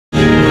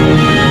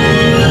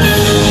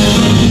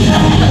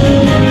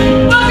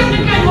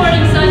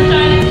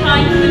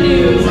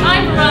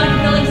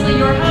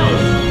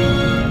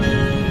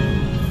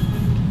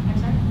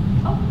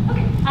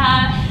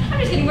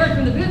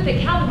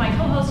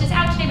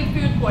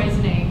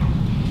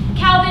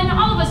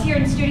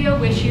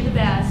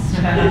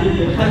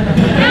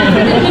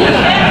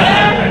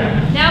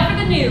Now for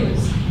the news.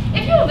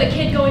 If you have a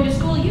kid going to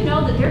school, you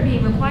know that they're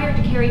being required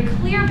to carry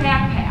clear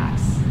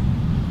backpacks.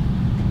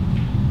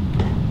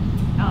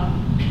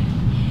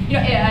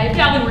 If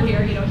Calvin were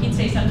here, he'd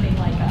say something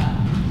like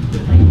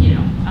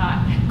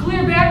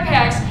clear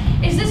backpacks.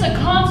 Is this a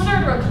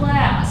concert or a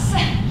class?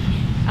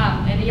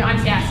 I'm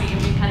sassy,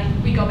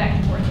 and we go back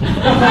and forth.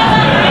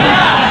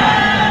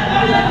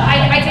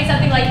 I'd say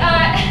something like,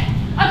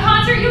 a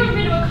concert? You haven't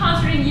been to a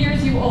concert in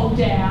years, you old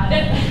dad.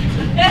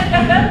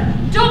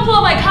 Don't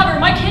blow my cover.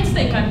 My kids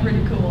think I'm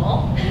pretty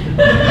cool.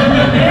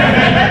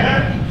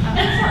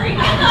 Sorry.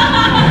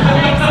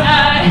 Thanks.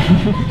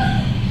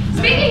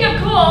 Speaking of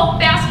cool,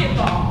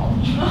 basketball.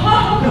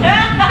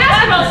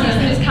 Basketball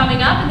season is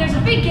coming up, and there's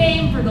a big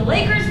game for the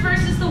Lakers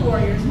versus the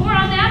Warriors. More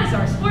on that is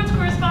our sports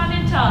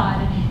correspondent,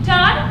 Todd.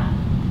 Todd?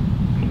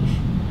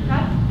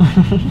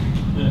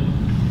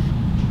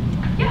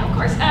 Yeah, of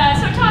course.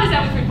 So Todd is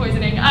out with food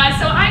poisoning.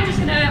 So I'm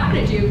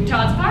gonna do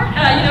Todd's part.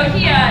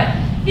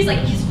 He's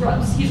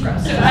gross. He's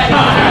gross. So, look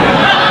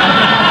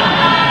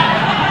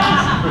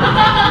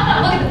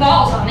at the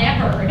balls on that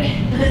bird.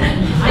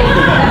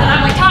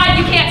 I'm like, Todd,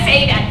 you can't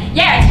say that.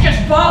 Yeah, it's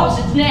just balls.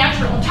 It's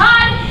natural.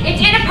 Todd, it's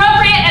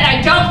inappropriate and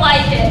I don't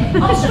like it.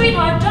 Oh,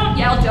 sweetheart, don't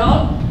yell.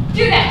 Don't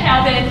do that,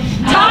 Calvin.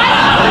 Todd?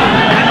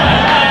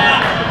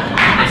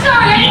 I'm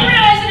sorry, I didn't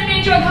realize that it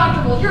made you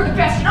uncomfortable. You're the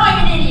best and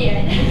I'm an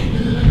idiot.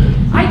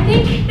 I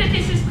think that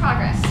this is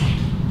progress.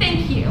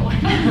 Thank you.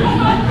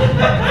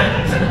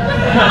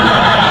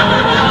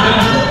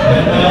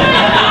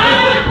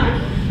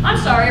 I'm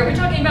sorry, are we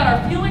talking about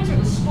our feelings or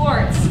the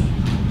sports?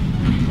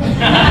 Well,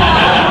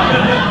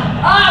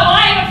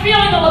 I have a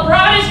feeling that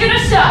LeBron is gonna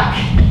suck.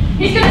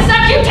 He's gonna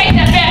suck. You take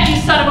that back, you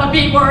son of a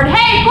B word.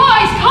 Hey,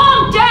 boys,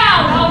 calm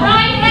down, all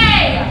right?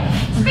 Hey!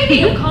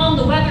 Speaking of calm,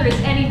 the weather is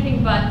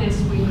anything but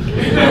this week.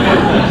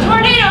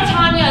 Tornado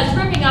Tanya is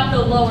ripping up the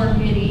lower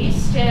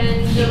Mideast,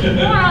 and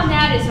more on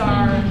that is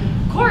our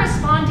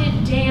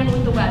correspondent, Dan,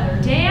 with the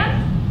weather.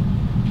 Dan?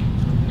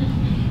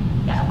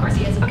 Yeah, of course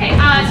he is. Okay,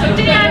 so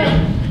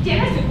Dan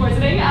has food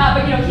poisoning,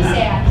 but he's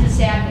sad. He's a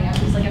sad man.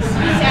 He's like a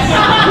sad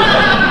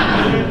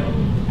man.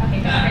 Okay,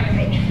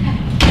 great.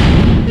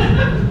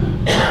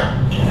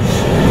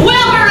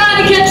 Well,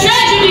 Veronica,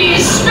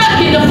 tragedy is struck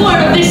in the form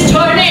of this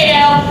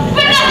tornado,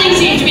 but nothing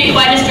seems to be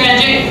quite as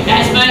tragic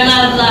as my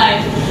love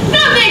life.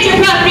 No major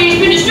property has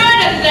been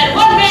destroyed other than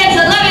one man's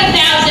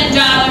 $11,000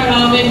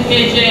 home in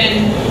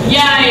Pigeon.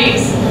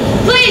 Yikes.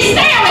 Please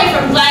stay